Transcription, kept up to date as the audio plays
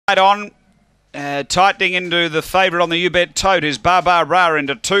On. Tightening into the favourite on the U-Bet Tote is Barbara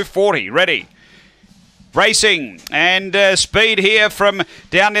into 240. Ready. Racing and speed here from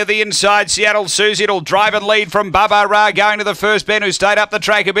down near the inside. Seattle Susie, it'll drive and lead from Barbara going to the first Ben, who stayed up the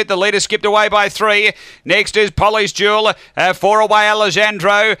track a bit. The leader skipped away by 3. Next is Polish Jewel. 4 away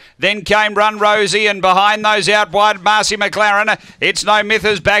Alejandro. Then came Run Rosie, and behind those out wide Marcy McLaren. It's No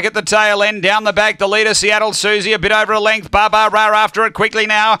Mythers back at the tail end. Down the back the leader Seattle Susie, a bit over a length. Barbara after it quickly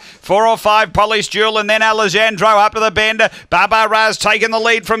now. 4 or 5 Polish Jewel, and then Alejandro up to the bend. Barbara's taken the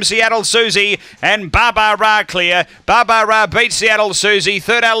lead from Seattle Susie, and Barbara clear. Barbara beats Seattle Susie.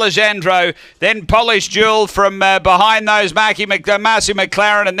 Third Alejandro. Then Polish Jewel from behind those Marcy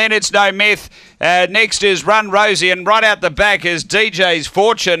McLaren, and then it's No Myth. Next is Run Rosie, and right out the back is DJ's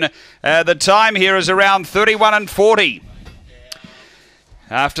Fortune. The time here is around 31:40.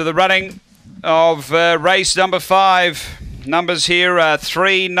 After the running of race number 5, numbers here are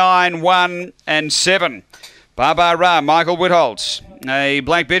 3, 9, 1 and 7. Barbara, Michael Whitholtz. A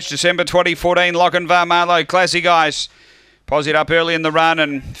Black Bitch, December 2014, Lochinvar Marlow Classic Ice. Posied up early in the run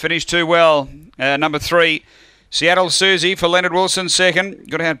and finished too well. Number 3, Seattle Susie for Leonard Wilson, second.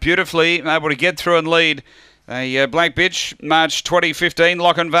 Got out beautifully, able to get through and lead. A Black Bitch, March 2015,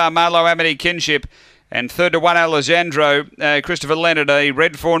 Lochinvar Marlow Amity Kinship. And third to 1, Alejandro, Christopher Leonard, a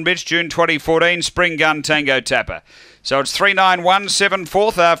Red Fawn Bitch, June 2014, Spring Gun Tango Tapper. So it's 3-9-1-7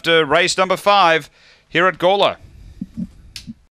 fourth after race number 5 here at Gawler.